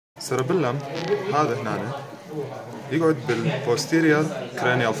السيربيلم هذا هنا يقعد بالبوستيريال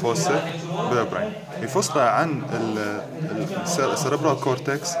كرانيال فوسا بالبرين، يفصله عن السيربرال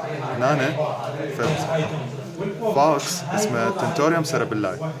كورتكس هنا فاكس اسمه تنتوريوم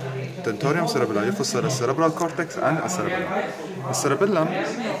سيربيلاي. تنتوريوم سيربيلاي يفصل السيربرال كورتكس عن السيربيلم. السيربيلم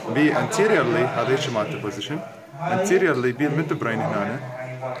بي انتيريورلي هذا هيك مالته بوزيشن، انتيريورلي بي الميد برين هنا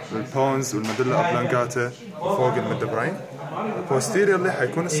البونز والمدلة اوبلونجاتا فوق الميد برين، بوستيريورلي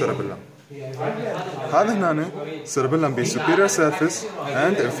حيكون السيربيلم. هذا هنا cerebellum بي superior surface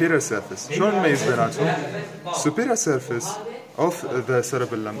and inferior surface. شلون نميز بيناتهم؟ superior surface of the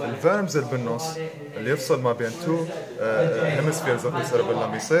cerebellum الفيرمز اللي بالنص اللي يفصل ما بين two hemispheres of the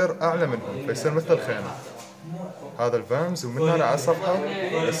cerebellum يصير أعلى منهم فيصير مثل خيمة. هذا الفيرمز ومن هنا على الصفحة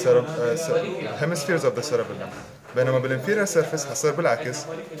hemispheres of the cerebellum. بينما بالانفيرير سيرفيس حيصير بالعكس،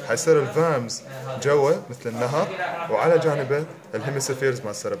 حيصير الفيرمز جوا مثل النهر وعلى جانبه الهيميسفيرز مال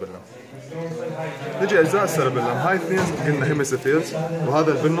السيربيلم. نجي اجزاء السيربيلم، هاي اثنين قلنا هيميسفيرز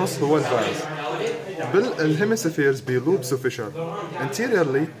وهذا اللي بالنص هو الفيرمز. بالهيميسفيرز بي لوبس وفيشر.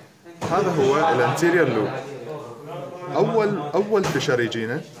 انتيريورلي هذا هو الانتيريور لوب. اول فيشر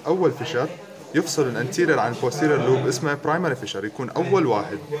يجينا، اول فيشر يفصل الانتيريور عن البوستيريور لوب اسمه برايمري فيشر، يكون اول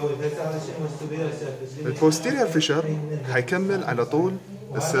واحد. البوستيريور فيشر حيكمل على طول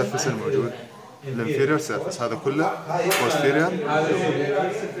السيرفس الموجود، الانفيريور سيرفس هذا كله بوستيريور.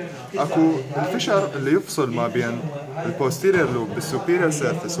 اكو الفيشر اللي يفصل ما بين البوستيريور لوب بالسوبيريور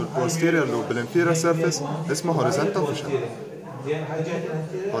سيرفس والبوستيريور لوب بالانفيريور سيرفس اسمه هوريزونتال فيشر.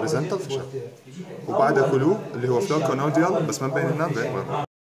 هوريزونتال فيشر. وبعده لوب اللي هو فلوكونوديال بس ما مبين لنا بين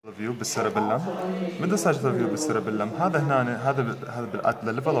فيو بالسيربيلم. ميدل ساجيتال فيو بالسيربيلم هذا هنا، هذا at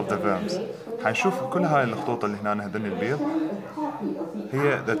the level of the verms. حنشوف كل هاي الخطوط اللي هنا هذني البيض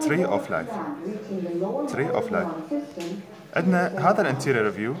هي the tree of life. tree of life. عندنا هذا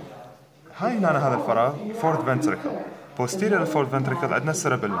الانتيريور فيو، هاي هنا هذا الفراغ fourth ventricle. posterior fourth ventricle عندنا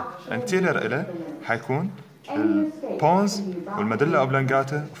السيربيلم. anterior إله حيكون البونز والمدلة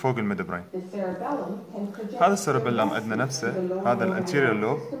اوبلونجاتا فوق الميد برين. هذا السيربيلم عندنا نفسه، هذا الانتيريور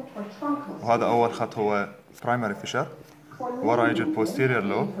لوب وهذا اول خط هو برايمري فيشر، ورا يجي البوستيريور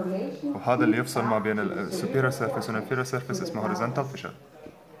لوب وهذا اللي يفصل ما بين السوبيريور سيرفيس والانفيريور سيرفيس اسمه هوريزونتال فيشر.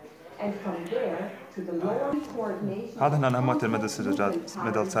 هذا هنا همات الميدل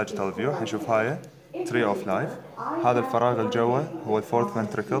ساجيتال فيو. حنشوف هاي تري اوف لايف. هذا الفراغ الجوا هو الفورث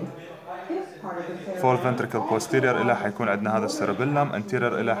فنتريكل. فورث فنتريكل بوستيريور إله حيكون عندنا هذا السيربيلم،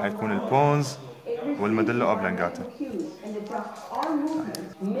 انتيريور إله حيكون البونز والمدلة اوبلونجاتا.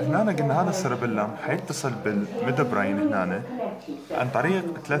 هنا قلنا هذا السيربيلم حيتصل بالميد برين هنا عن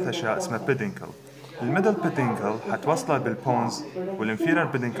طريق ثلاث اشياء اسمها بيدينكل. الميدل بيدينكل حتوصله بالبونز، والانفيريور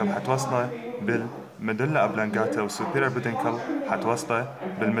بيدينكل حتوصله بالمدلة اوبلونجاتا، والسوبيريور بيدينكل حتوصله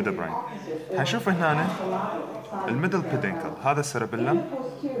بالميد برين. حنشوف هنا الميدل بيدينكل هذا السيربيلم،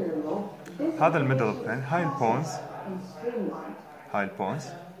 هذا الميدل برين، هاي البونز، هاي البونز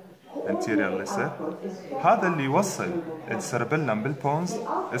anterior لسه. هذا اللي يوصل السيربيلم بالبونز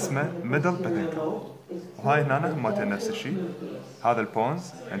اسمه middle peduncle. وهاي هنا همتين نفس الشيء، هذا البونز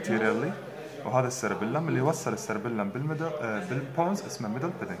anteriorly وهذا السيربيلم اللي يوصل السيربيلم بالبونز اسمه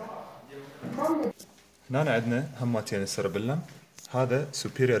middle peduncle. هنا عندنا همتين السيربيلم، هذا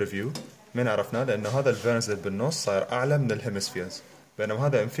superior view من عرفناه لأنه هذا الفيرمز اللي بالنص صاير أعلى من الهيمسفيرز، بينما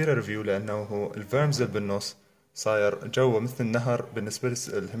هذا inferior view لأنه هو الفيرمز اللي بالنص صاير جوا مثل النهر بالنسبة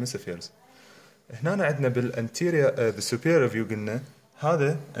للهيمسفيرز. هنا عندنا بالانتيريور بالسوبيريور فيو قلنا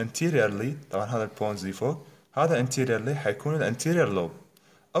هذا انتيريورلي، طبعا هذا البونز اللي فوق، هذا انتيريورلي حيكون الانتيريور لوب.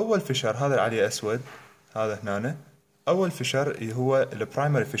 اول فيشر هذا اللي عليه اسود هذا هنا اول فيشر هو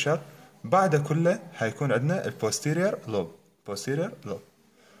البرايمري فيشر، بعده كله حيكون عندنا البوستيريور لوب، بوستيريور لوب.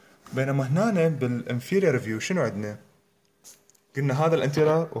 بينما هنا بالانفيريور فيو شنو عندنا؟ قلنا هذا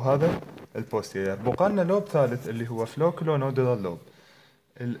الانتيريور وهذا البوستيريور. بقى لنا لوب ثالث اللي هو فلوكولونودال لوب.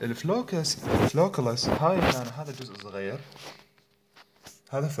 الفلوكولس هاي هنا هذا جزء صغير،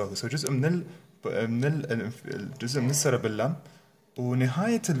 هذا فلوكس هو جزء من الجزء من السيربيلم،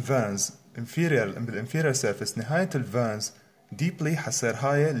 ونهاية الفانز بالانفيريور سيرفيس، نهاية الفانز ديبلي حصير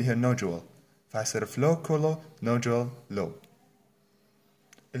هاي اللي هي النوجوال، فحصير فلوكولونودال لوب.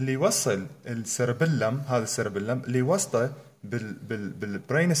 اللي يوصل السيربيلم، هذا السيربيلم اللي وصله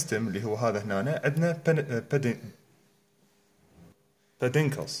بالبرين ستيم اللي هو هذا هنا عندنا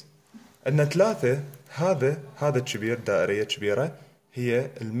بيدينكلز. عندنا ثلاثة، هذا الكبير دائرية كبيرة هي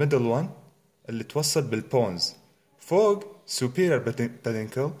الميدل وان اللي توصل بالبونز، فوق سوبيريور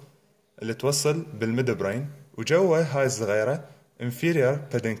بيدينكل اللي توصل بالميد برين، وجوا هاي الصغيرة انفيريور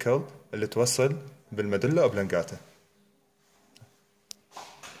بيدينكل اللي توصل بالمدلة اوبلونجاتا.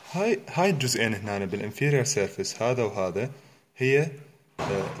 هاي الجزئين هنا بالانفيرير سيرفيس هذا وهذا هي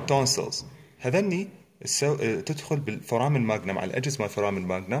تونسلز. هذني تدخل بالفورامين ماجنم على الأجز مال الفورامين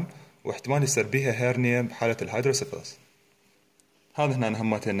ماجنم، واحتمال يصير بيها هيرنيا بحالة الهيدروسيفالس. هذا هنا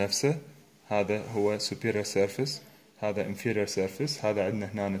همتين نفسه، هذا هو superior surface، هذا inferior surface. هذا عندنا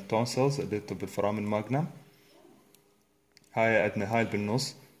هنا التونسلز اللي بالفورامين ماجنم، هاي عندنا هاي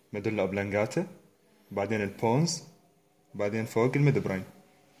بالنص ميدولا اوبلنجاتا، بعدين البونز، بعدين فوق الميدبرين.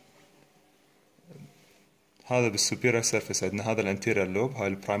 هذا بالسوبيريور سيرفيس عندنا هذا الانتيريور لوب، هاي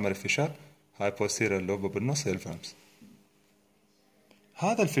البرايمري فيشر، هاي بوستيريور لوب، وبالنص هي الفرمز.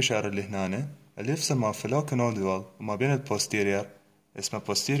 هذا الفيشر اللي هنا اللي يفصل ما فلوكنودول وما بين البوستيريور اسمه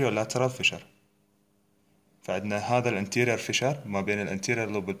بوستيريور لاترال فيشر. فعندنا هذا الانتيريور فيشر ما بين الانتيريور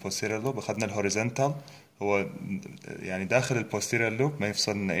لوب والبوستيريور لوب، اخذنا الهوريزونتال هو يعني داخل البوستيريور لوب ما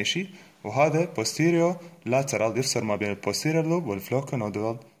يفصل لنا اي شيء، وهذا بوستيريور لاترال يفصل ما بين البوستيريور لوب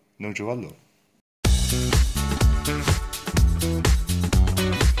والفلوكنودول نودول لوب.